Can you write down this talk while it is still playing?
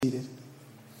Seated.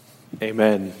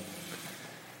 Amen.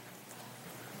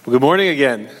 Well, good morning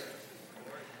again.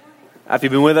 If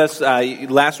you've been with us,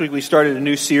 last week we started a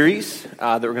new series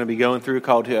that we're going to be going through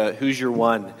called Who's Your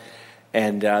One?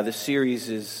 And this series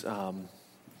is,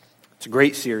 it's a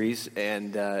great series,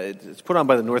 and it's put on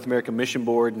by the North American Mission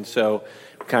Board, and so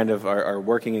we kind of are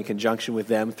working in conjunction with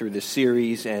them through this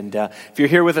series. And if you're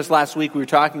here with us last week, we were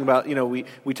talking about,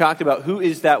 we talked about who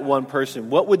is that one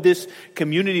person? What would this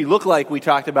community look like? We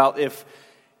talked about if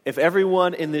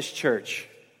everyone in this church,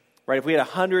 right, if we had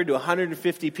 100 to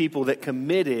 150 people that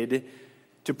committed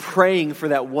to praying for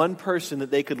that one person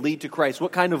that they could lead to Christ,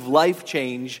 what kind of life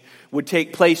change would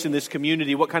take place in this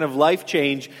community? What kind of life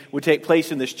change would take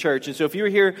place in this church? And so if you were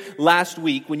here last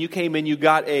week, when you came in, you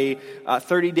got a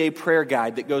 30-day prayer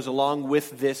guide that goes along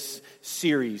with this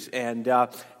series. And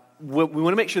we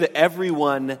want to make sure that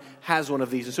everyone has one of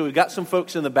these. And so we've got some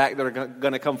folks in the back that are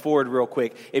going to come forward real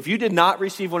quick. If you did not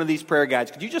receive one of these prayer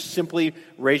guides, could you just simply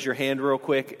raise your hand real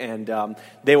quick, and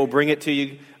they will bring it to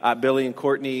you. Billy and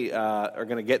Courtney are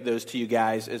going to get those to you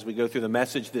guys as we go through the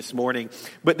message this morning.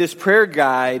 But this prayer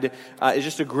guide is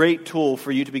just a great tool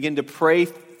for you to begin to pray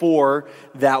for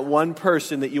that one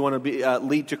person that you want to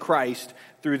lead to Christ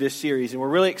through this series. And we're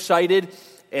really excited,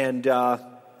 and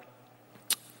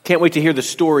can't wait to hear the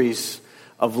stories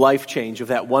of life change of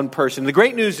that one person. The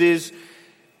great news is,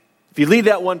 if you lead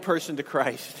that one person to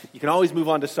Christ, you can always move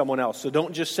on to someone else. So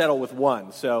don't just settle with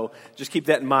one. So just keep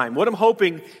that in mind. What I'm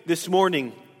hoping this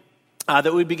morning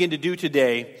that we begin to do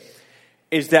today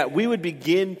is that we would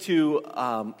begin to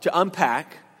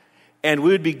unpack, and we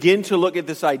would begin to look at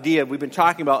this idea we've been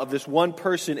talking about of this one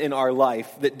person in our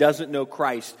life that doesn't know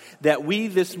Christ. That we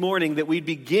this morning, that we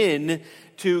begin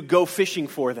to go fishing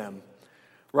for them.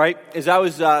 Right? As I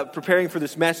was preparing for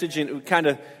this message and kind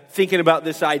of thinking about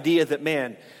this idea that,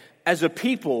 man, as a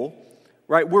people,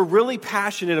 right, we're really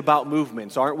passionate about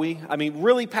movements, aren't we? I mean,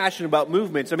 really passionate about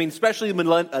movements. I mean, especially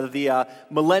the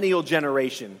millennial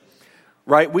generation,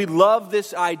 right? We love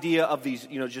this idea of these,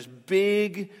 just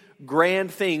big,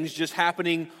 grand things just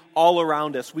happening all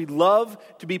around us. We love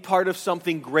to be part of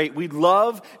something great. We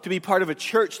love to be part of a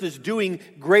church that's doing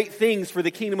great things for the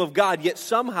kingdom of God, yet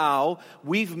somehow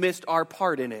we've missed our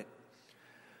part in it.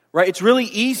 Right? It's really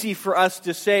easy for us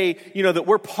to say, that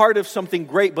we're part of something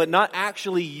great, but not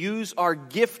actually use our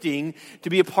gifting to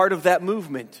be a part of that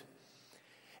movement.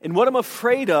 And what I'm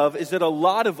afraid of is that a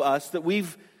lot of us, that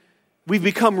we've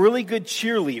become really good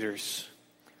cheerleaders,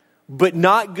 but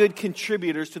not good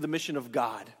contributors to the mission of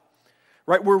God.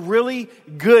 Right, we're really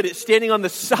good at standing on the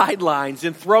sidelines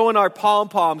and throwing our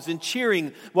pom-poms and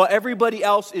cheering while everybody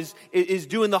else is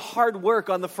doing the hard work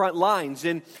on the front lines.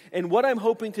 And what I'm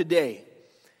hoping today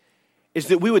is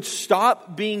that we would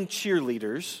stop being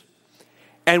cheerleaders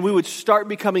and we would start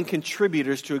becoming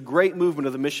contributors to a great movement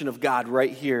of the mission of God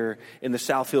right here in the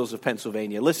South Hills of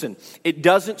Pennsylvania. Listen, it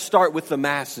doesn't start with the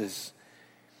masses,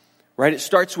 right? It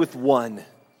starts with one.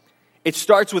 It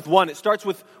starts with one. It starts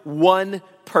with one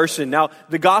person. Now,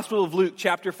 the Gospel of Luke,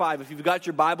 chapter 5, if you've got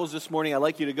your Bibles this morning, I'd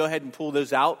like you to go ahead and pull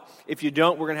those out. If you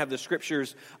don't, we're going to have the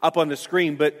scriptures up on the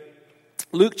screen. But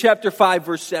Luke chapter 5,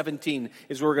 verse 17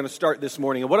 is where we're going to start this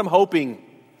morning. And what I'm hoping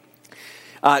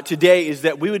today is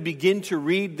that we would begin to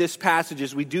read this passage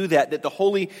as we do that the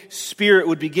Holy Spirit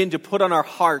would begin to put on our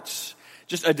hearts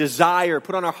just a desire,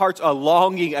 put on our hearts a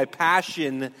longing, a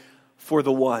passion for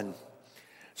the one.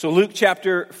 So Luke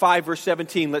chapter 5, verse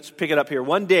 17, let's pick it up here.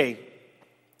 One day,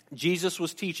 Jesus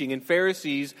was teaching, and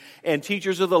Pharisees and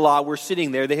teachers of the law were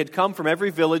sitting there. They had come from every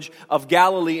village of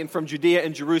Galilee and from Judea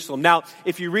and Jerusalem. Now,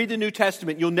 if you read the New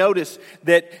Testament, you'll notice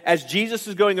that as Jesus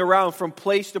is going around from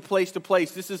place to place to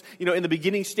place, this is, in the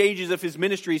beginning stages of his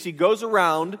ministries, he goes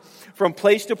around from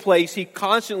place to place. He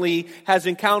constantly has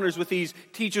encounters with these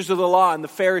teachers of the law and the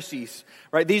Pharisees.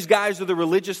 Right, these guys are the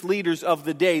religious leaders of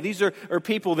the day. These are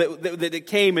people that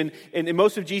came and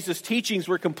most of Jesus' teachings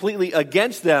were completely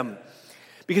against them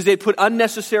because they put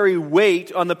unnecessary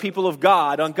weight on the people of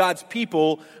God, on God's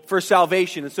people for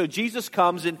salvation. And so Jesus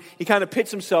comes and he kind of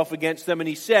pits himself against them and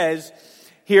he says,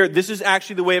 here, this is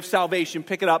actually the way of salvation.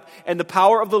 Pick it up. And the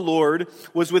power of the Lord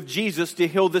was with Jesus to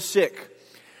heal the sick.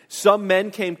 Some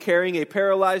men came carrying a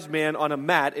paralyzed man on a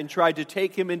mat and tried to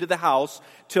take him into the house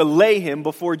to lay him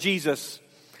before Jesus.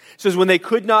 It says, when they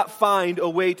could not find a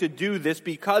way to do this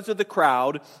because of the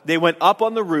crowd, they went up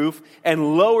on the roof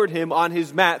and lowered him on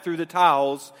his mat through the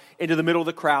tiles into the middle of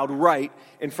the crowd right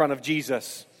in front of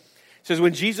Jesus. It says,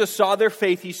 when Jesus saw their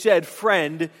faith, he said,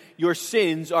 friend, your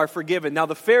sins are forgiven. Now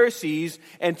the Pharisees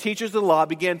and teachers of the law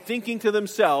began thinking to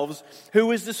themselves,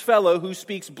 who is this fellow who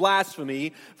speaks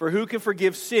blasphemy? For who can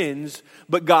forgive sins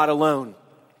but God alone?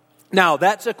 Now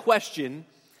that's a question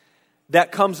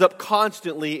that comes up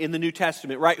constantly in the New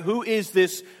Testament, right? Who is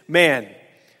this man?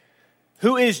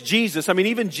 Who is Jesus? I mean,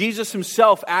 even Jesus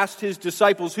himself asked his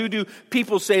disciples, who do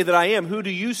people say that I am? Who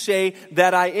do you say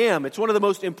that I am? It's one of the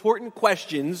most important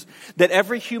questions that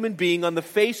every human being on the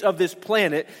face of this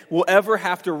planet will ever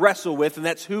have to wrestle with, and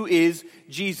that's who is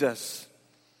Jesus?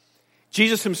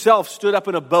 Jesus himself stood up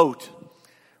in a boat,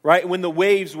 right? When the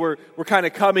waves were kind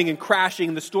of coming and crashing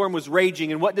and the storm was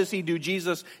raging. And what does he do?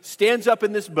 Jesus stands up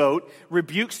in this boat,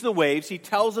 rebukes the waves, he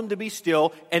tells them to be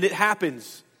still, and it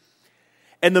happens.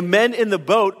 And the men in the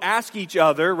boat ask each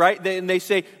other, right? And they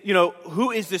say,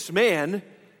 who is this man?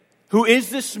 Who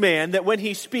is this man that when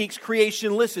he speaks,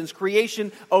 creation listens,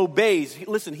 creation obeys?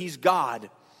 Listen, he's God.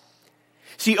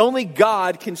 See, only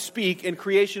God can speak and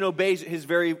creation obeys his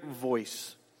very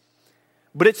voice.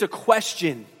 But it's a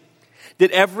question that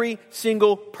every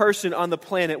single person on the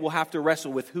planet will have to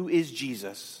wrestle with. Who is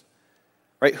Jesus?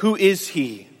 Right? Who is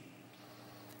he?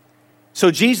 So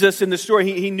Jesus in the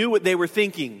story, he knew what they were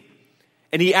thinking.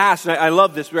 And he asked, and I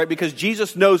love this, right? Because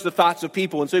Jesus knows the thoughts of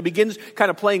people. And so he begins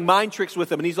kind of playing mind tricks with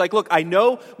them. And he's like, look, I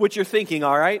know what you're thinking,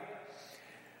 all right?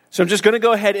 So I'm just going to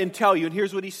go ahead and tell you. And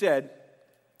here's what he said.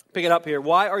 Pick it up here.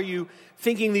 Why are you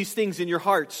thinking these things in your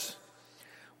hearts?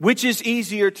 Which is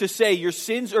easier to say, your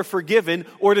sins are forgiven,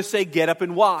 or to say, get up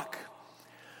and walk?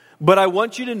 But I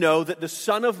want you to know that the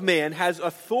Son of Man has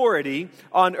authority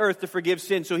on earth to forgive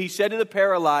sins. So he said to the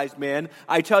paralyzed man,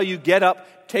 I tell you, get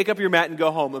up, take up your mat and go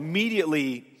home.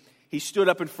 Immediately, he stood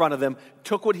up in front of them,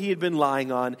 took what he had been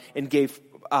lying on, and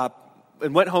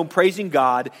went home praising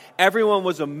God. Everyone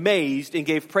was amazed and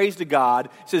gave praise to God.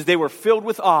 It says they were filled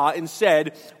with awe and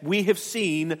said, we have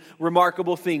seen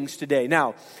remarkable things today.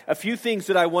 Now, a few things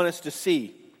that I want us to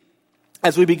see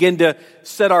as we begin to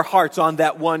set our hearts on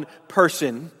that one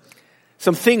person.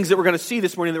 Some things that we're going to see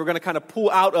this morning that we're going to kind of pull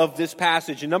out of this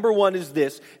passage. And number one is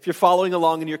this, if you're following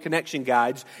along in your connection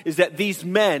guides, is that these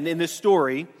men in this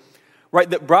story, right,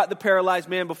 that brought the paralyzed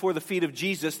man before the feet of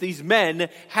Jesus, these men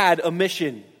had a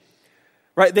mission.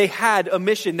 Right? They had a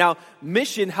mission. Now,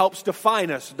 mission helps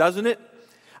define us, doesn't it?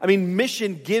 I mean,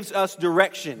 mission gives us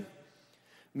direction.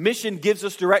 Mission gives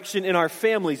us direction in our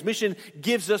families. Mission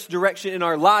gives us direction in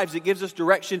our lives. It gives us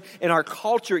direction in our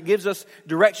culture. It gives us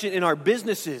direction in our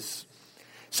businesses.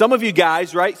 Some of you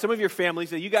guys, right? Some of your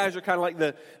families, you guys are kind of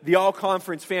like the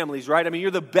all-conference families, right? I mean,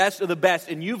 you're the best of the best,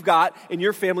 and you've got in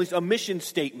your families a mission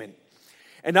statement.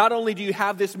 And not only do you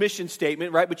have this mission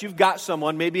statement, right, but you've got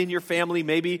someone, maybe in your family,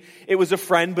 maybe it was a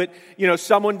friend, but,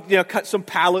 someone, cut some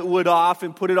pallet wood off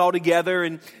and put it all together,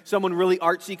 and someone really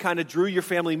artsy kind of drew your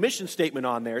family mission statement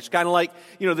on there. It's kind of like,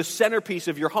 the centerpiece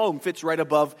of your home fits right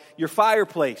above your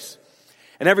fireplace.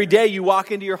 And every day you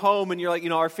walk into your home and you're like,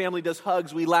 our family does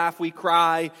hugs, we laugh, we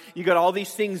cry. You got all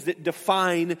these things that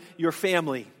define your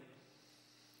family.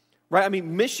 Right? I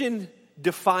mean, mission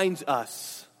defines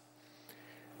us.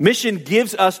 Mission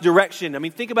gives us direction. I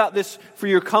mean, think about this for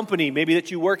your company, maybe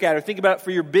that you work at, or think about it for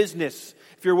your business.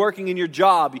 If you're working in your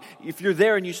job, if you're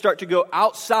there and you start to go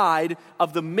outside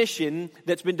of the mission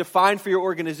that's been defined for your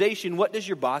organization, what does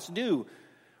your boss do?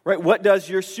 Right? What does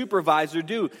your supervisor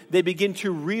do? They begin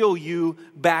to reel you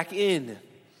back in.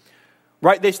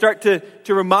 Right? They start to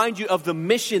remind you of the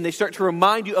mission. They start to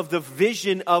remind you of the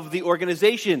vision of the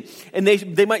organization. And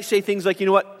they might say things like,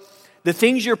 the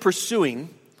things you're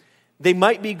pursuing, they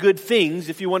might be good things.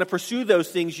 If you want to pursue those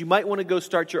things, you might want to go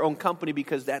start your own company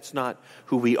because that's not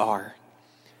who we are.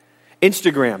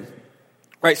 Instagram.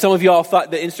 Right? Some of you all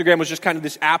thought that Instagram was just kind of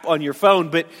this app on your phone,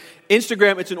 but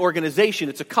Instagram, it's an organization.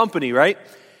 It's a company, right?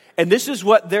 And this is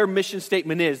what their mission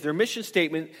statement is. Their mission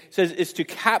statement says is to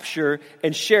capture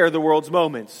and share the world's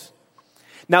moments.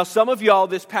 Now, some of y'all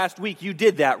this past week, you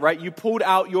did that, right? You pulled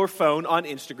out your phone on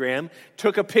Instagram,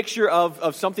 took a picture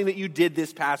of something that you did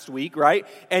this past week, right?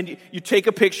 And you take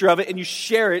a picture of it and you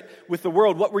share it with the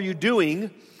world. What were you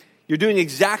doing? You're doing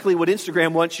exactly what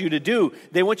Instagram wants you to do.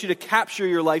 They want you to capture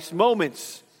your life's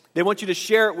moments. They want you to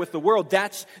share it with the world.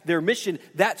 That's their mission.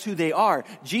 That's who they are.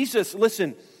 Jesus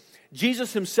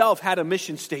himself had a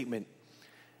mission statement.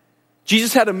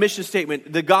 Jesus had a mission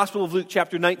statement. The Gospel of Luke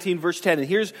chapter 19 verse 10. And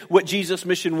here's what Jesus'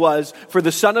 mission was. For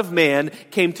the Son of Man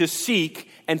came to seek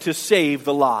and to save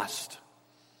the lost.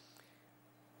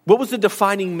 What was the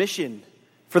defining mission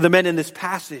for the men in this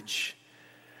passage?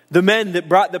 The men that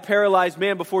brought the paralyzed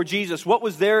man before Jesus. What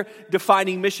was their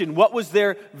defining mission? What was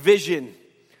their vision?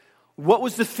 What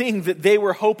was the thing that they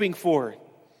were hoping for?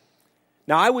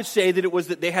 Now, I would say that it was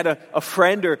that they had a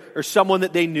friend or someone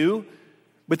that they knew,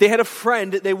 but they had a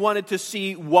friend that they wanted to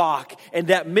see walk, and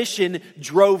that mission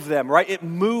drove them, right? It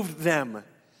moved them.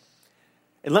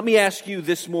 And let me ask you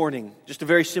this morning, just a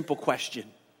very simple question.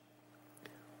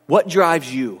 What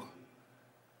drives you?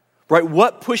 Right?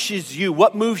 What pushes you?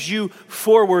 What moves you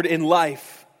forward in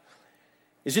life?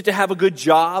 Is it to have a good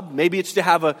job? Maybe it's to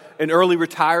have an early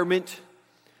retirement.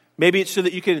 Maybe it's so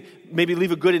that you can maybe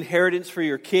leave a good inheritance for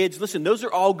your kids. Listen, those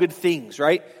are all good things,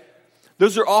 right?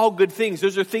 Those are all good things.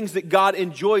 Those are things that God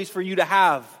enjoys for you to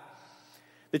have.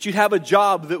 That you'd have a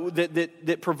job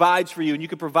that provides for you, and you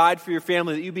can provide for your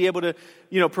family, that you'd be able to,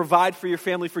 provide for your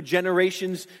family for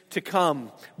generations to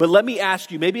come. But let me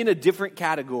ask you, maybe in a different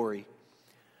category,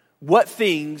 what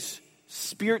things,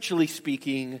 spiritually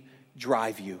speaking,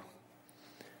 drive you?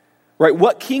 Right?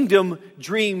 What kingdom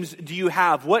dreams do you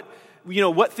have? What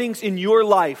things in your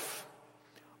life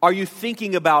are you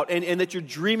thinking about and that you're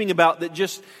dreaming about that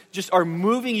just are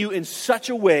moving you in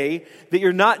such a way that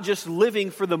you're not just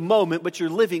living for the moment, but you're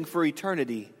living for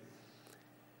eternity?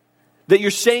 That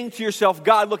you're saying to yourself,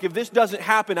 God, look, if this doesn't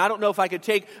happen, I don't know if I could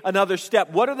take another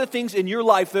step. What are the things in your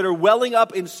life that are welling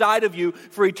up inside of you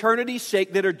for eternity's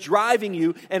sake that are driving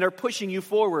you and are pushing you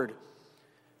forward?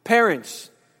 Parents,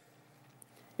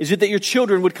 is it that your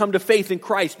children would come to faith in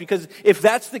Christ? Because if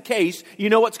that's the case, you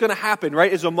know what's going to happen,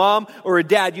 right? As a mom or a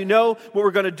dad, you know what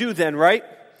we're going to do then, right?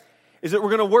 Is that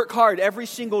we're going to work hard every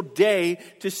single day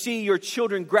to see your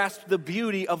children grasp the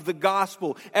beauty of the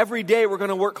gospel. Every day we're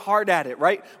going to work hard at it,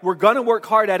 right? We're going to work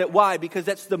hard at it. Why? Because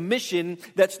that's the mission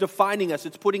that's defining us.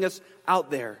 It's putting us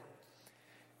out there.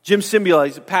 Jim Cymbala,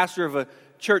 he's a pastor of a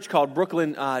church called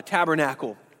Brooklyn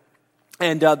Tabernacle.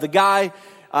 And the guy...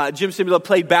 Jim Cymbala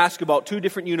played basketball at two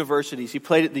different universities. He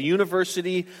played at the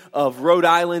University of Rhode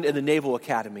Island and the Naval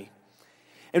Academy.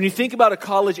 And when you think about a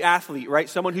college athlete, right,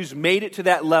 someone who's made it to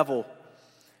that level,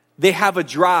 they have a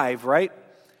drive, right?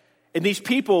 And these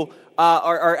people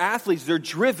are athletes. They're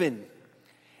driven.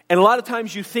 And a lot of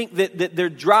times you think that their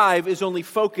drive is only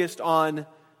focused on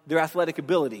their athletic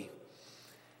ability.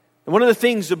 And one of the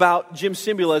things about Jim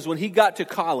Cymbala is when he got to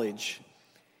college,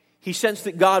 he sensed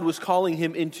that God was calling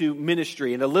him into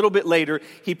ministry. And a little bit later,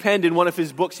 he penned in one of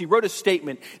his books, he wrote a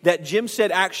statement that Jim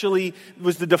said actually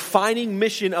was the defining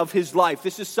mission of his life.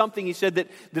 This is something he said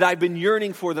that I've been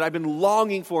yearning for, that I've been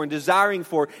longing for and desiring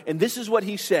for. And this is what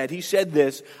he said. He said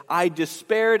this: I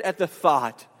despaired at the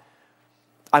thought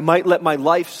I might let my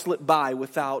life slip by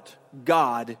without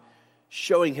God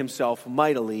showing himself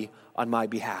mightily on my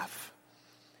behalf.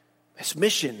 It's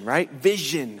mission, right?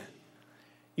 Vision.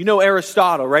 You know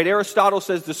Aristotle, right? Aristotle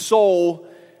says the soul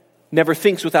never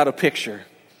thinks without a picture,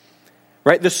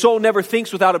 right? The soul never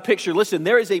thinks without a picture. Listen,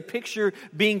 there is a picture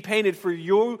being painted for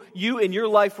you in your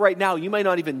life right now. You might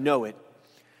not even know it.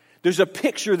 There's a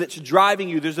picture that's driving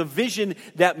you. There's a vision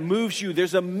that moves you.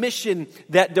 There's a mission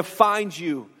that defines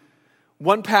you.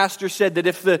 One pastor said that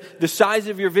if the size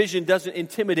of your vision doesn't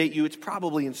intimidate you, it's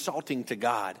probably insulting to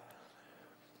God.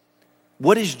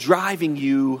 What is driving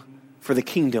you for the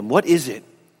kingdom? What is it?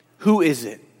 Who is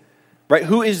it? Right?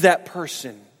 Who is that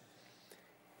person?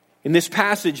 In this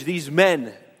passage, these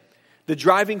men, the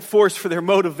driving force for their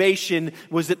motivation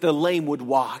was that the lame would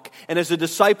walk. And as a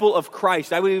disciple of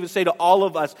Christ, I would even say to all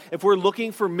of us, if we're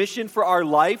looking for mission for our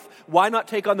life, why not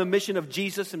take on the mission of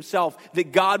Jesus himself,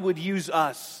 that God would use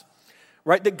us?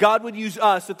 Right? That God would use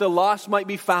us, that the lost might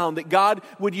be found, that God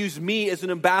would use me as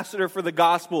an ambassador for the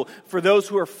gospel, for those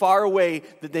who are far away,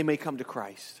 that they may come to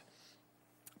Christ.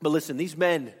 But listen, these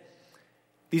men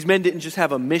didn't just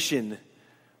have a mission,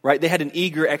 right? They had an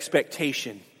eager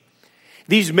expectation.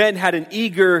 These men had an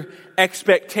eager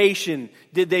expectation,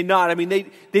 did they not? I mean,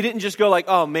 they didn't just go like,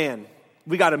 oh man,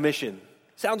 we got a mission.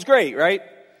 Sounds great, right?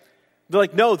 They're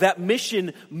like, no, that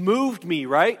mission moved me,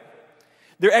 right?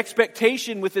 Their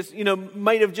expectation with this,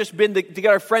 might have just been to get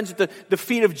our friends at the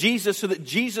feet of Jesus so that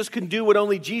Jesus can do what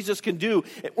only Jesus can do.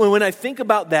 When I think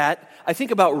about that, I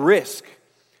think about risk.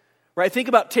 Right? I think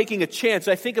about taking a chance.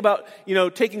 I think about,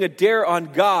 taking a dare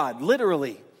on God,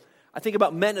 literally. I think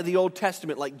about men of the Old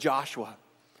Testament like Joshua.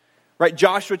 Right?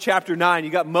 Joshua chapter 9,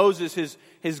 you got Moses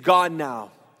is gone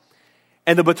now.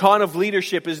 And the baton of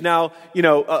leadership is now,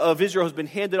 of Israel has been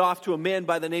handed off to a man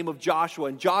by the name of Joshua.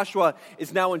 And Joshua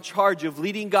is now in charge of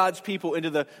leading God's people into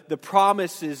the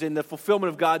promises and the fulfillment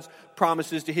of God's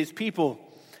promises to his people.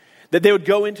 That they would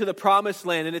go into the promised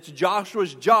land, and it's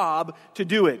Joshua's job to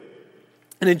do it.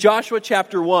 And in Joshua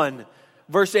chapter 1,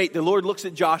 verse 8, the Lord looks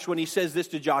at Joshua and he says this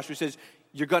to Joshua. He says,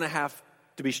 you're going to have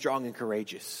to be strong and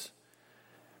courageous.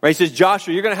 Right? He says,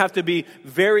 Joshua, you're going to have to be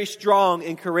very strong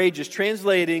and courageous.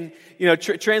 Translated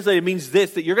means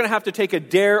this, that you're going to have to take a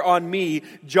dare on me,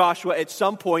 Joshua, at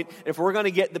some point if we're going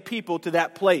to get the people to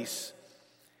that place.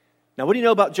 Now, what do you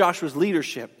know about Joshua's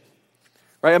leadership?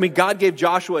 Right? I mean, God gave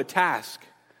Joshua a task.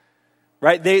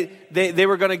 Right? They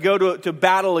were going to go to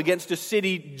battle against a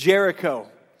city, Jericho.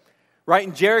 right?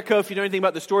 And Jericho, if you know anything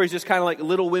about the story, is just kind of like a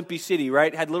little wimpy city,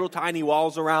 right? It had little tiny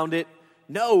walls around it.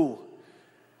 No.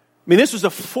 I mean, this was a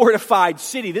fortified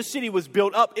city. This city was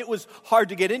built up. It was hard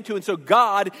to get into. And so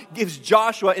God gives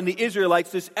Joshua and the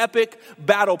Israelites this epic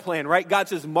battle plan, right? God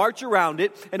says, march around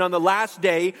it. And on the last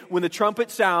day, when the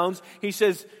trumpet sounds, he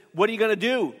says, what are you going to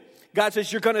do? God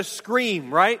says, you're going to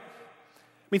scream, right?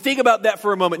 I mean, think about that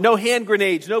for a moment. No hand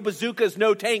grenades, no bazookas,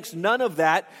 no tanks, none of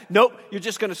that. Nope, you're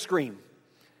just going to scream.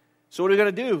 So what are we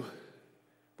going to do?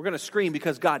 We're going to scream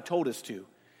because God told us to.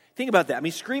 Think about that. I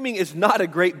mean, screaming is not a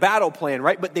great battle plan,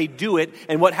 right? But they do it,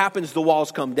 and what happens? The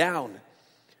walls come down.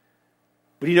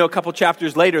 But a couple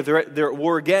chapters later, they're at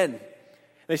war again.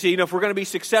 They say, if we're going to be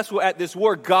successful at this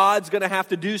war, God's going to have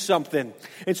to do something.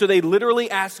 And so they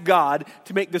literally ask God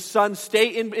to make the sun stay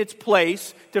in its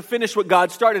place to finish what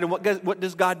God started. And what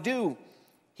does God do?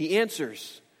 He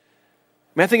answers.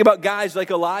 I think about guys like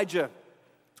Elijah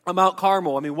on Mount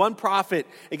Carmel. One prophet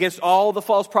against all the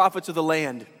false prophets of the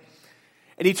land.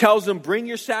 And he tells them, bring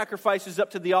your sacrifices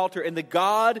up to the altar. And the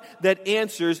God that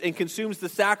answers and consumes the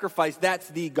sacrifice, that's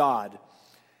the God.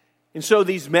 And so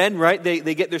these men, right,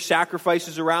 they get their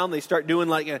sacrifices around. They start doing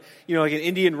like an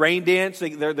Indian rain dance.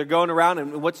 They're going around,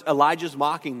 and Elijah's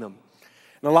mocking them.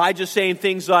 And Elijah's saying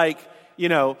things like,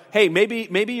 hey,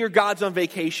 maybe your God's on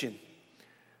vacation.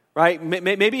 Right?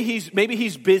 Maybe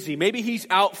he's busy. Maybe he's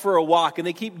out for a walk. And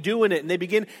they keep doing it, and they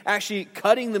begin actually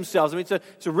cutting themselves.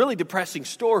 It's a really depressing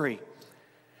story.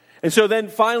 And so then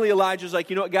finally Elijah's like,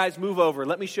 guys, move over.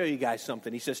 Let me show you guys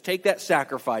something. He says, take that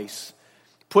sacrifice,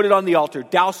 put it on the altar,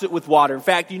 douse it with water. In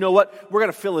fact, you know what? We're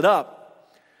going to fill it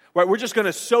up. Right? We're just going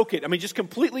to soak it. Just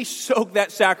completely soak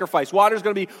that sacrifice. Water's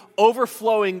going to be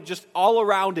overflowing just all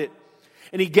around it.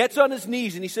 And he gets on his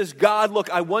knees and he says, God, look,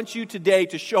 I want you today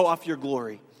to show off your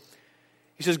glory.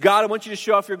 He says, God, I want you to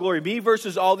show off your glory. Me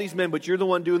versus all these men, but you're the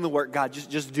one doing the work. God,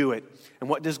 just do it. And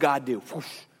what does God do? Whoosh,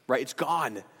 right? It's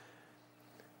gone.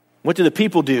 What do the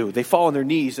people do? They fall on their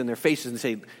knees and their faces and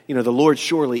say, the Lord,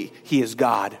 surely he is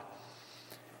God.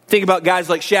 Think about guys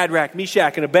like Shadrach,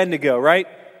 Meshach, and Abednego, right?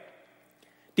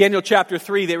 Daniel chapter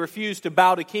 3, they refused to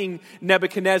bow to King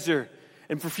Nebuchadnezzar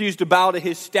and refused to bow to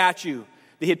his statue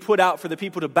they had put out for the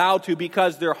people to bow to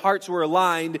because their hearts were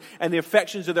aligned and the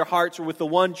affections of their hearts were with the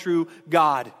one true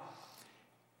God.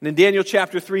 And in Daniel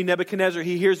chapter 3, Nebuchadnezzar,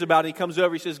 he hears about it. He comes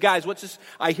over. He says, guys, what's this?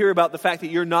 I hear about the fact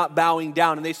that you're not bowing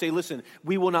down. And they say, listen,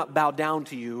 we will not bow down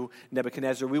to you,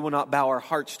 Nebuchadnezzar. We will not bow our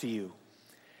hearts to you.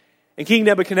 And King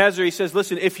Nebuchadnezzar, he says,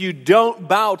 listen, if you don't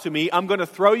bow to me, I'm going to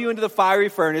throw you into the fiery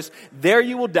furnace. There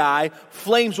you will die.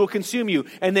 Flames will consume you.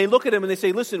 And they look at him and they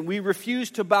say, listen, we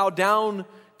refuse to bow down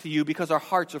to you because our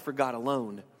hearts are for God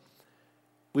alone.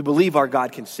 We believe our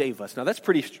God can save us. Now, that's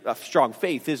pretty strong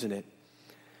faith, isn't it?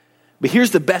 But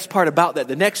here's the best part about that.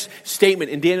 The next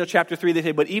statement in Daniel chapter 3, they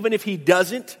say, but even if he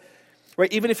doesn't,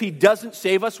 right, even if he doesn't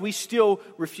save us, we still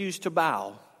refuse to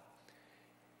bow.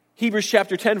 Hebrews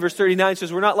chapter 10, verse 39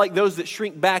 says, we're not like those that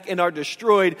shrink back and are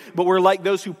destroyed, but we're like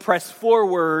those who press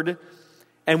forward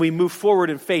and we move forward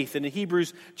in faith. And in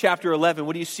Hebrews chapter 11,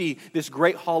 what do you see? This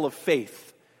great hall of faith.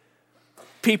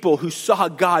 People who saw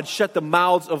God shut the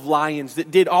mouths of lions, that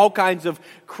did all kinds of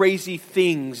crazy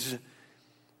things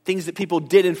that people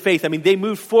did in faith. They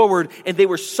moved forward and they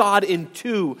were sawed in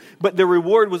two, but the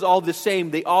reward was all the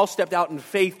same. They all stepped out in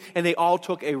faith and they all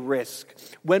took a risk.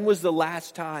 When was the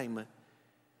last time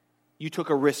you took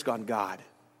a risk on God?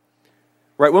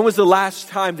 Right? When was the last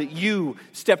time that you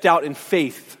stepped out in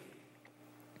faith?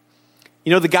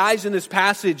 The guys in this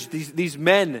passage, these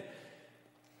men,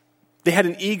 they had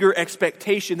an eager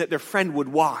expectation that their friend would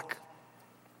walk.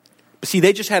 But see,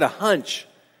 they just had a hunch.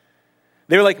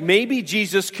 They were like, maybe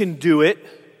Jesus can do it.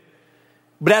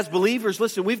 But as believers,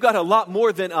 listen, we've got a lot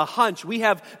more than a hunch. We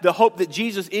have the hope that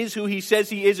Jesus is who he says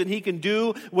he is and he can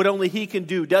do what only he can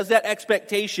do. Does that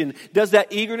expectation, does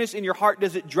that eagerness in your heart,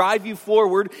 does it drive you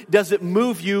forward? Does it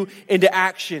move you into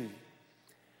action?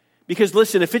 Because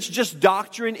listen, if it's just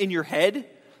doctrine in your head,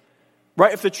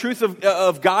 right? If the truth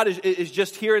of God is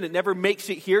just here and it never makes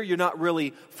it here, you're not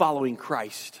really following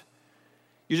Christ.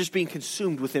 You're just being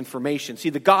consumed with information. See,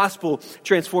 the gospel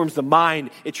transforms the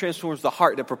mind. It transforms the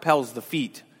heart that propels the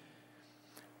feet.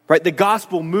 Right? The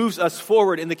gospel moves us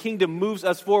forward and the kingdom moves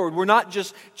us forward. We're not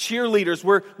just cheerleaders.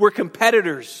 We're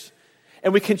competitors.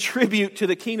 And we contribute to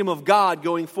the kingdom of God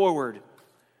going forward.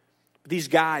 These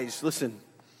guys, listen,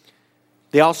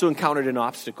 they also encountered an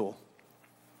obstacle.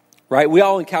 Right? We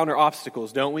all encounter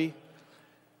obstacles, don't we?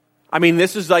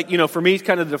 This is like, for me, it's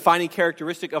kind of the defining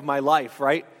characteristic of my life,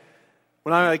 right?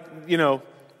 When I'm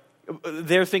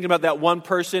they're thinking about that one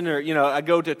person or, I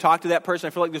go to talk to that person, I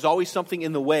feel like there's always something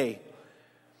in the way.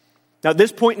 Now, at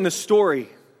this point in the story,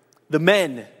 The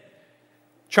men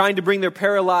trying to bring their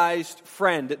paralyzed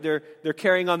friend that they're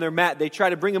carrying on their mat. They try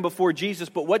to bring him before Jesus,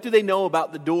 but what do they know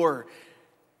about the door?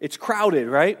 It's crowded,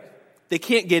 right? They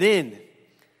can't get in.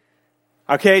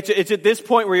 Okay, it's at this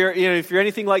point where if you're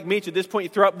anything like me, it's at this point you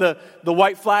throw up the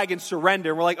white flag and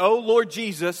surrender. And we're like, oh, Lord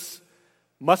Jesus,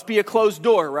 must be a closed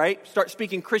door, right? Start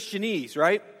speaking Christianese,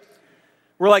 right?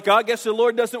 We're like, oh, I guess the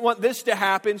Lord doesn't want this to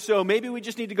happen, so maybe we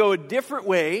just need to go a different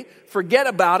way, forget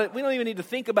about it. We don't even need to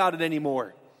think about it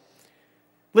anymore.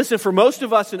 Listen, for most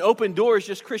of us, an open door is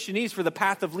just Christianese for the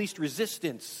path of least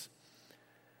resistance.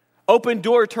 Open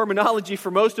door terminology for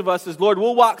most of us is, Lord,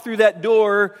 we'll walk through that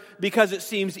door because it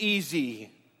seems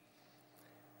easy.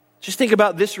 Just think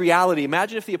about this reality.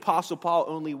 Imagine if the Apostle Paul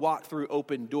only walked through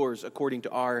open doors according to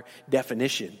our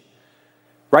definition.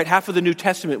 Right? Half of the New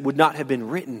Testament would not have been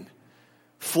written.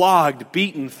 Flogged,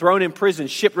 beaten, thrown in prison,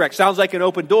 shipwrecked. Sounds like an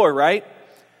open door, right?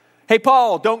 Hey,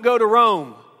 Paul, don't go to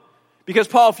Rome. Because,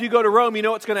 Paul, if you go to Rome, you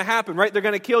know what's going to happen, right? They're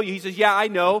going to kill you. He says, yeah, I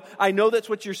know. I know that's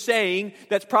what you're saying.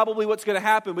 That's probably what's going to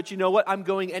happen. But you know what? I'm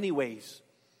going anyways.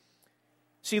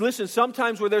 See, listen,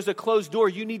 sometimes where there's a closed door,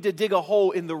 you need to dig a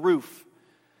hole in the roof.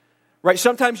 Right?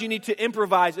 Sometimes you need to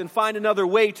improvise and find another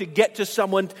way to get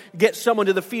someone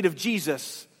to the feet of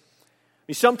Jesus. I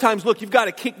mean, sometimes, look, you've got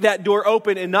to kick that door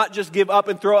open and not just give up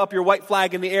and throw up your white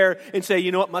flag in the air and say,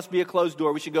 you know what, must be a closed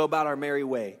door. We should go about our merry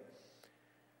way.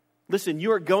 Listen,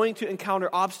 you are going to encounter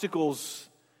obstacles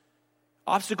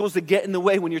that get in the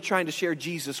way when you're trying to share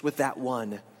Jesus with that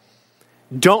one.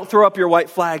 Don't throw up your white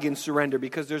flag and surrender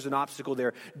because there's an obstacle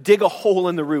there. Dig a hole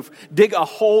in the roof. Dig a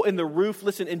hole in the roof,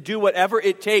 listen, and do whatever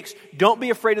it takes. Don't be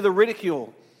afraid of the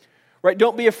ridicule. Right?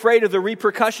 Don't be afraid of the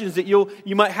repercussions that you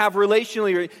might have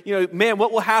relationally. Or, man,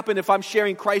 what will happen if I'm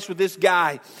sharing Christ with this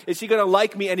guy? Is he going to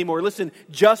like me anymore? Listen,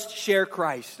 just share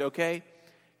Christ, okay?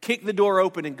 Kick the door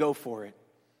open and go for it.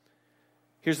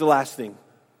 Here's the last thing.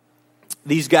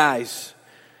 These guys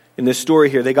in this story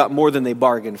here, they got more than they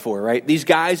bargained for, right? These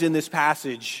guys in this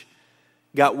passage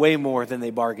got way more than they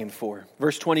bargained for.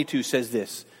 Verse 22 says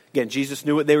this. Again, Jesus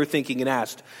knew what they were thinking and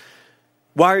asked,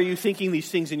 why are you thinking these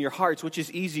things in your hearts? Which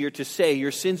is easier to say,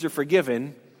 your sins are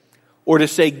forgiven, or to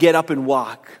say, get up and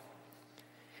walk?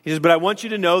 He says, but I want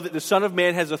you to know that the Son of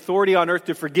Man has authority on earth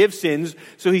to forgive sins.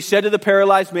 So he said to the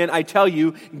paralyzed man, I tell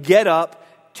you, get up,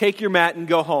 take your mat, and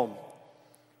go home.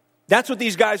 That's what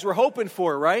these guys were hoping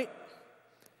for, right?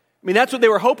 I mean, that's what they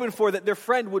were hoping for, that their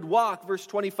friend would walk. Verse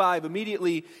 25,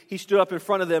 immediately he stood up in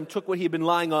front of them, took what he had been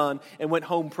lying on, and went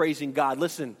home praising God.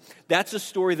 Listen, that's a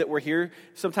story that we're here.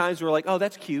 Sometimes we're like, oh,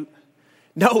 that's cute.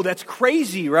 No, that's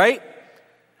crazy, right?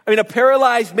 I mean, a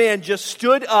paralyzed man just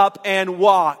stood up and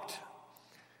walked.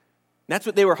 That's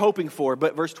what they were hoping for.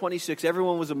 But verse 26,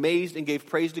 everyone was amazed and gave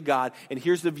praise to God. And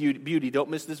here's the beauty. Don't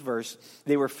miss this verse.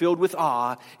 They were filled with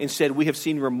awe and said, we have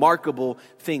seen remarkable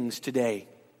things today.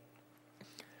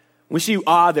 We see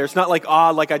awe there. It's not like awe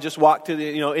like I just walked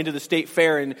to into the state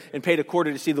fair and paid a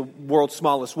quarter to see the world's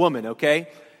smallest woman, okay?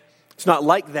 It's not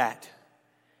like that.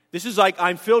 This is like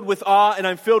I'm filled with awe and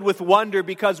I'm filled with wonder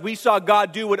because we saw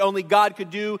God do what only God could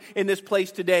do in this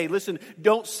place today. Listen,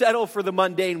 don't settle for the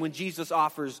mundane when Jesus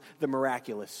offers the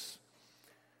miraculous.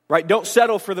 Right? Don't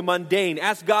settle for the mundane.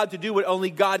 Ask God to do what only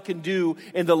God can do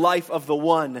in the life of the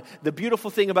one. The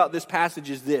beautiful thing about this passage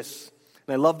is this,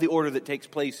 and I love the order that takes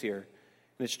place here,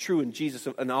 and it's true in Jesus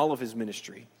and all of his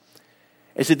ministry,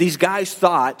 is that these guys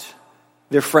thought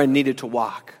their friend needed to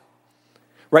walk.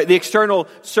 Right? The external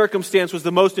circumstance was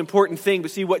the most important thing.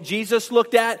 But see, what Jesus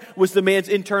looked at was the man's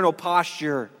internal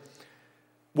posture.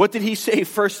 What did he say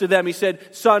first to them? He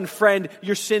said, son, friend,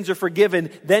 your sins are forgiven.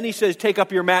 Then he says, take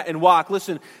up your mat and walk.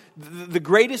 Listen, the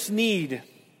greatest need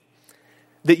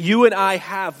that you and I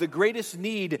have, the greatest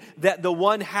need that the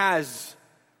one has,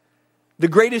 the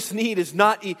greatest need is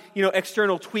not,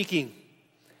 external tweaking.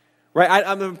 Right?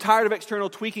 I'm tired of external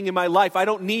tweaking in my life. I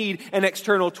don't need an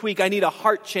external tweak. I need a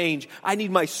heart change. I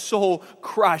need my soul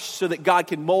crushed so that God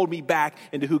can mold me back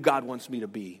into who God wants me to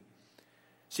be.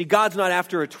 See, God's not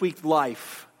after a tweaked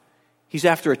life. He's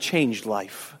after a changed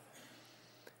life.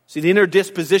 See, the inner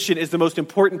disposition is the most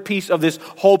important piece of this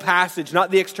whole passage, not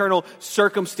the external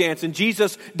circumstance. And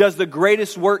Jesus does the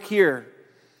greatest work here.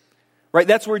 Right?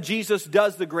 That's where Jesus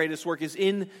does the greatest work, is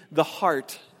in the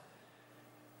heart.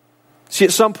 See,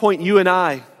 at some point, you and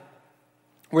I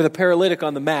were the paralytic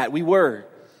on the mat. We were.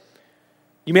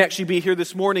 You may actually be here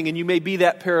this morning, and you may be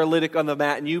that paralytic on the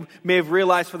mat, and you may have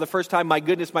realized for the first time, my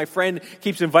goodness, my friend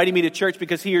keeps inviting me to church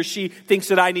because he or she thinks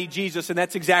that I need Jesus, and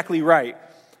that's exactly right.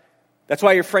 That's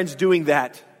why your friend's doing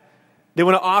that. They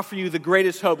want to offer you the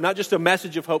greatest hope, not just a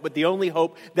message of hope, but the only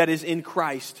hope that is in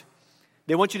Christ.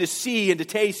 They want you to see and to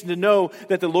taste and to know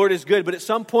that the Lord is good. But at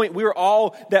some point, we're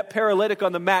all that paralytic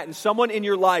on the mat. And someone in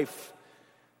your life,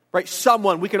 right?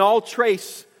 Someone, we can all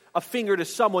trace a finger to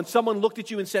someone. Someone looked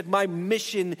at you and said, my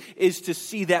mission is to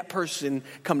see that person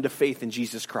come to faith in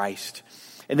Jesus Christ.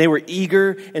 And they were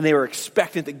eager and they were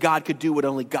expectant that God could do what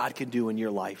only God can do in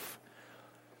your life.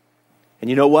 And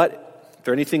you know what? If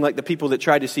they're anything like the people that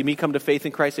tried to see me come to faith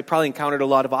in Christ, they probably encountered a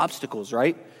lot of obstacles,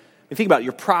 right? And think about it,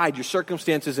 your pride, your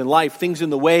circumstances in life, things in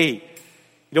the way. You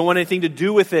don't want anything to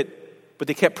do with it, but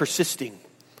they kept persisting.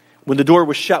 When the door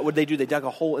was shut, what did they do? They dug a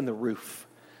hole in the roof.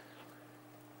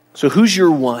 So who's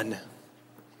your one?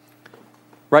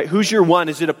 Right? Who's your one?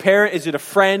 Is it a parent? Is it a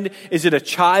friend? Is it a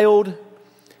child?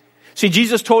 See,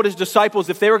 Jesus told his disciples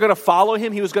if they were going to follow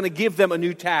him, he was going to give them a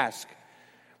new task.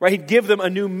 Right? He'd give them a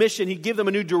new mission. He'd give them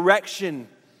a new direction.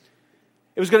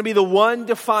 It was going to be the one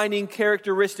defining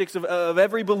characteristics of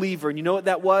every believer. And you know what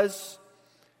that was?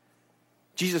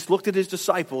 Jesus looked at his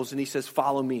disciples and he says,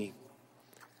 follow me.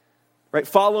 Right?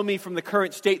 Follow me from the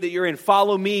current state that you're in.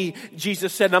 Follow me,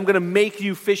 Jesus said, and I'm going to make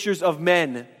you fishers of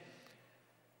men.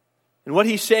 And what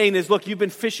he's saying is, look, you've been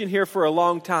fishing here for a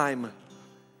long time.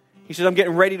 He says, I'm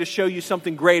getting ready to show you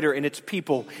something greater, and it's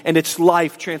people, and it's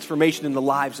life transformation in the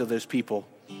lives of those people.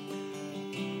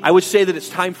 I would say that it's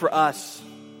time for us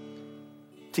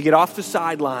to get off the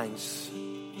sidelines,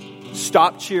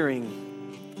 stop cheering,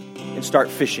 and start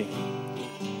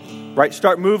fishing. Right?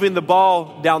 Start moving the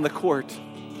ball down the court.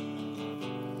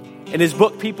 In his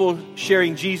book, People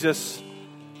Sharing Jesus,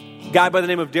 a guy by the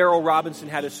name of Darrell Robinson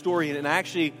had a story in it, and I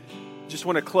actually just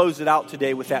want to close it out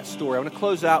today with that story. I want to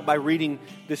close it out by reading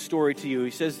this story to you.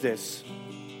 He says this: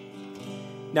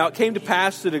 Now it came to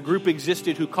pass that a group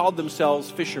existed who called themselves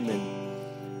fishermen.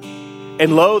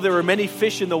 And lo, there were many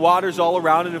fish in the waters all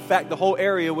around, and in fact the whole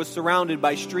area was surrounded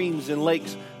by streams and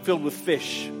lakes filled with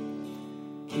fish.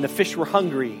 And the fish were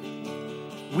hungry.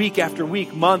 Week after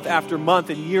week, month after month,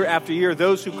 and year after year,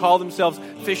 those who called themselves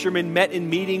fishermen met in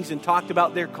meetings and talked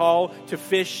about their call to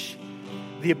fish,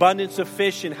 the abundance of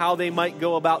fish, and how they might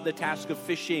go about the task of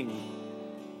fishing.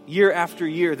 Year after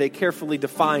year, they carefully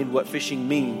defined what fishing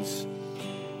means.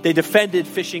 They defended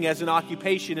fishing as an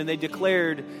occupation, and they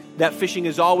declared that fishing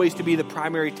is always to be the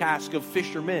primary task of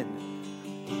fishermen.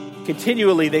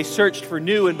 Continually, they searched for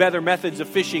new and better methods of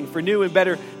fishing, for new and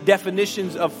better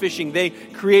definitions of fishing. They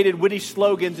created witty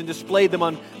slogans and displayed them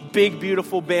on big,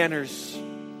 beautiful banners.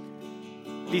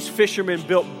 These fishermen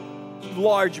built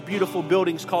large, beautiful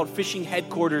buildings called fishing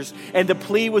headquarters. And the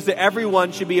plea was that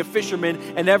everyone should be a fisherman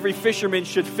and every fisherman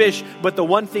should fish. But the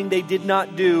one thing they did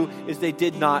not do is they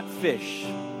did not fish.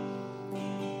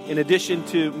 In addition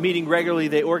to meeting regularly,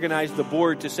 they organized the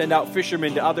board to send out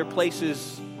fishermen to other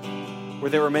places where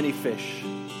there were many fish.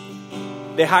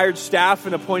 They hired staff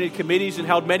and appointed committees and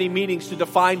held many meetings to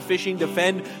define fishing,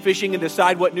 defend fishing, and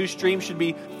decide what new streams should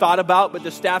be thought about. But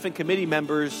the staff and committee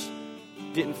members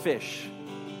didn't fish.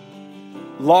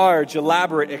 Large,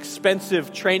 elaborate,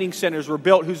 expensive training centers were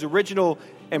built whose original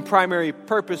and primary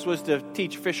purpose was to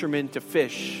teach fishermen to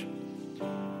fish.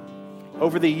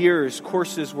 Over the years,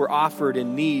 courses were offered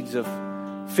in needs of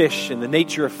fish and the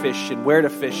nature of fish and where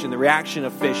to fish and the reaction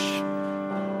of fish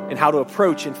and how to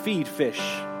approach and feed fish.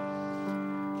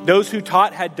 Those who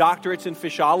taught had doctorates in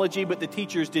fishology, but the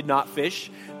teachers did not fish.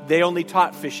 They only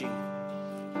taught fishing.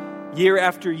 Year,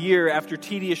 after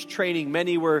tedious training,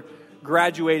 many were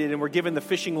graduated and were given the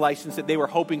fishing license that they were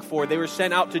hoping for. They were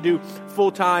sent out to do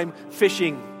full-time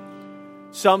fishing.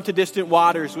 Some to distant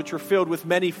waters, which were filled with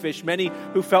many fish. Many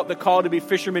who felt the call to be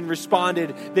fishermen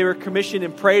responded. They were commissioned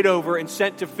and prayed over and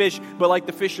sent to fish, but like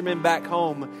the fishermen back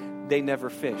home, they never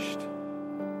fished.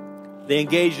 They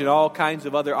engaged in all kinds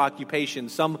of other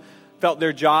occupations. Some felt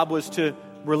their job was to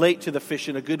relate to the fish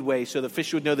in a good way, so the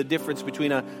fish would know the difference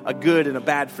between a good and a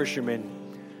bad fisherman.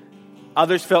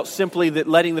 Others felt simply that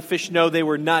letting the fish know they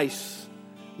were nice,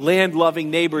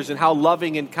 land-loving neighbors and how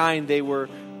loving and kind they were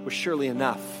was surely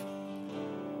enough.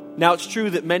 Now, it's true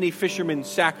that many fishermen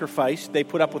sacrificed. They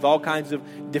put up with all kinds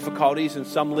of difficulties, and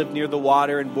some lived near the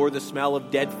water and bore the smell of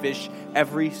dead fish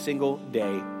every single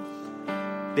day.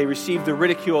 They received the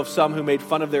ridicule of some who made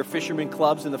fun of their fishermen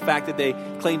clubs and the fact that they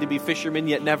claimed to be fishermen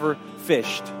yet never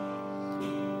fished.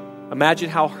 Imagine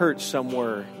how hurt some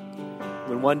were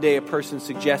when one day a person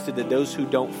suggested that those who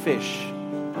don't fish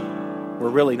were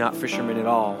really not fishermen at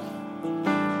all.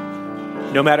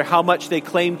 No matter how much they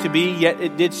claimed to be, yet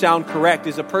it did sound correct.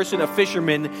 Is a person a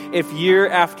fisherman if year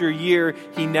after year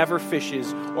he never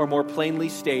fishes, or more plainly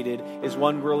stated, is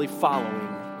one really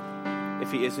following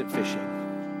if he isn't fishing?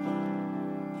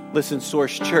 Listen,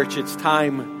 Source Church, it's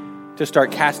time to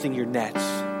start casting your nets.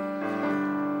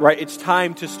 right? It's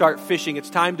time to start fishing. It's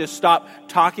time to stop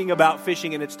talking about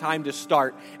fishing, and it's time to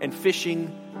start. And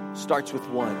fishing starts with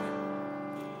one.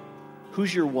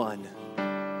 Who's your one?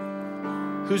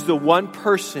 Who's the one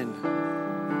person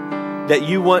that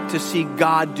you want to see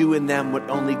God do in them what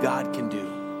only God can do?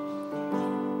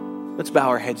 Let's bow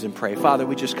our heads and pray. Father,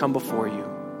 we just come before you.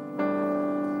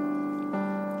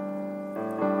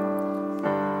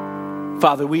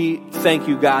 Father, we thank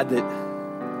you, God, that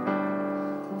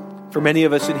for many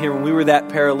of us in here, when we were that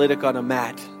paralytic on a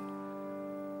mat,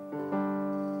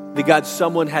 that God,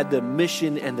 someone had the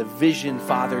mission and the vision,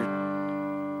 Father,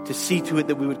 to see to it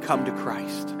that we would come to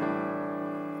Christ.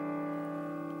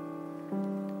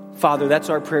 Father, that's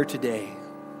our prayer today.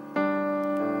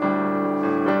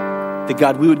 That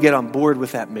God, we would get on board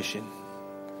with that mission.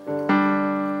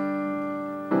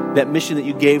 That mission that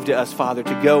you gave to us, Father,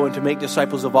 to go and to make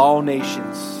disciples of all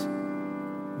nations,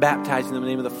 baptizing them in the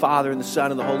name of the Father and the Son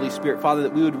and the Holy Spirit. Father,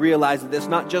 that we would realize that that's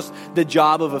not just the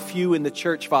job of a few in the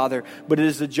church, Father, but it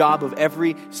is the job of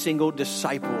every single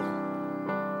disciple,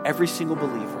 every single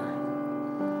believer.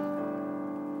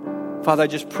 Father, I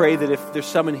just pray that if there's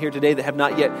someone here today that have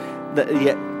not yet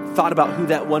thought about who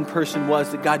that one person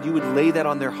was, that God, you would lay that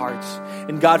on their hearts.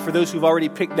 And God, for those who've already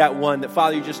picked that one, that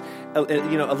Father, you just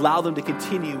allow them to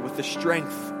continue with the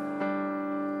strength,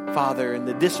 Father, and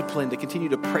the discipline to continue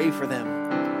to pray for them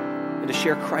and to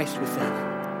share Christ with them.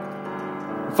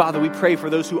 And Father, we pray for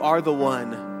those who are the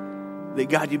one, that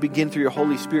God, you begin through your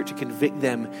Holy Spirit to convict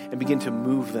them and begin to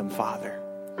move them, Father.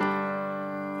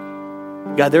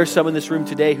 God, there are some in this room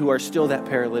today who are still that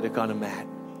paralytic on a mat.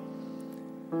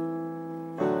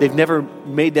 They've never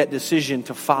made that decision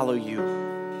to follow you,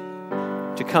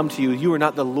 to come to you. You are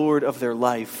not the Lord of their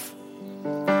life.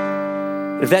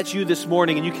 If that's you this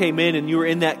morning and you came in and you were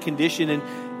in that condition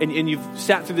and you've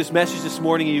sat through this message this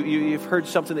morning and you've heard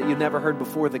something that you've never heard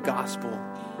before, the gospel.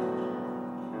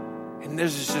 And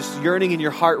there's just yearning in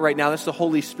your heart right now. That's the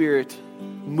Holy Spirit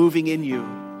moving in you.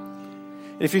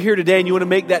 And if you're here today and you want to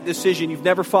make that decision, you've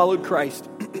never followed Christ,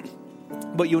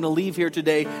 but you want to leave here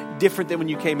today different than when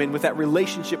you came in with that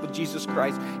relationship with Jesus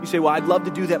Christ. You say, well, I'd love to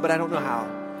do that, but I don't know how.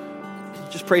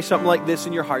 Just pray something like this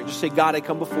in your heart. Just say, God, I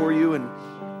come before you, and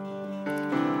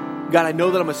God, I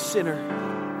know that I'm a sinner.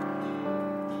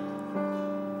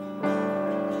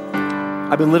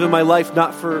 I've been living my life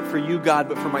not for you, God,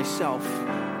 but for myself.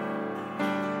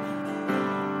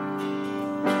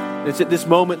 And it's at this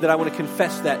moment that I want to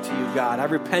confess that to you, God. I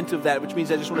repent of that, which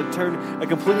means I just want to turn a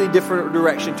completely different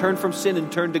direction, turn from sin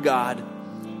and turn to God.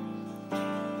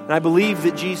 And I believe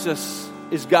that Jesus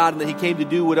is God and that he came to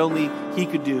do what only he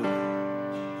could do.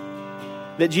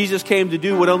 That Jesus came to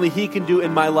do what only he can do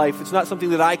in my life. It's not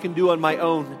something that I can do on my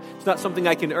own. It's not something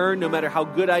I can earn, no matter how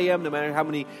good I am, no matter how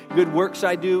many good works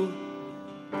I do.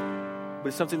 But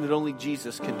it's something that only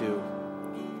Jesus can do.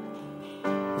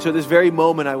 So at this very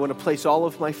moment, I want to place all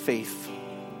of my faith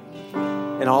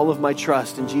and all of my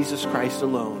trust in Jesus Christ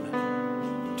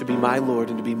alone to be my Lord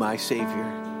and to be my Savior.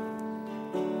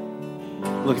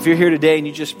 Look, if you're here today and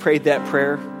you just prayed that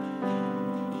prayer,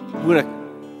 we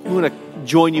want to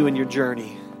join you in your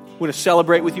journey. We want to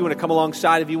celebrate with you. We want to come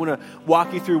alongside of you. We want to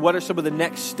walk you through what are some of the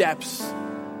next steps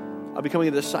of becoming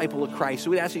a disciple of Christ.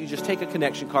 So we'd ask that you just take a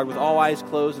connection card with all eyes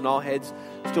closed and all heads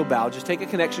still bowed. Just take a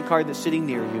connection card that's sitting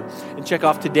near you and check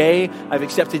off, today I've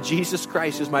accepted Jesus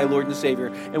Christ as my Lord and Savior.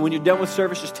 And when you're done with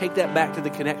service, just take that back to the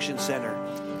Connection Center,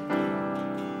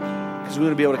 because we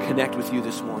want to be able to connect with you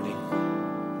this morning.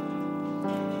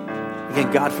 Again,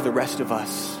 God, for the rest of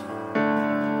us,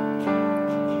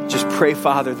 just pray,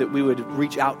 Father, that we would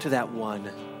reach out to that one.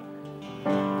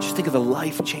 Just think of the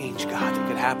life change, God, that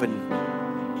could happen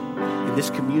in this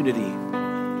community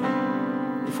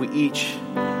if we each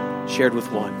shared with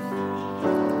one.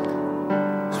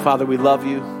 So, Father, we love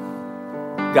you.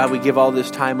 God, we give all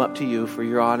this time up to you for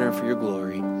your honor and for your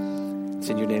glory. It's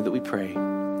in your name that we pray.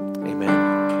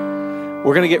 Amen.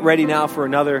 We're going to get ready now for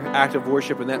another act of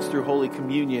worship, and that's through Holy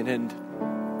Communion. And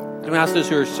I'm going to ask those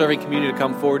who are serving communion to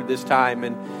come forward at this time.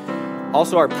 And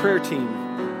also our prayer team,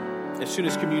 as soon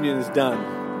as communion is done,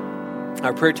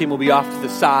 our prayer team will be off to the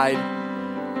side,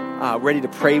 ready to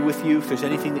pray with you. If there's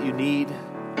anything that you need,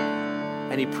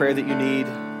 any prayer that you need,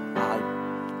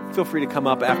 feel free to come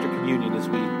up after communion as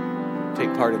we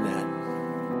take part in that.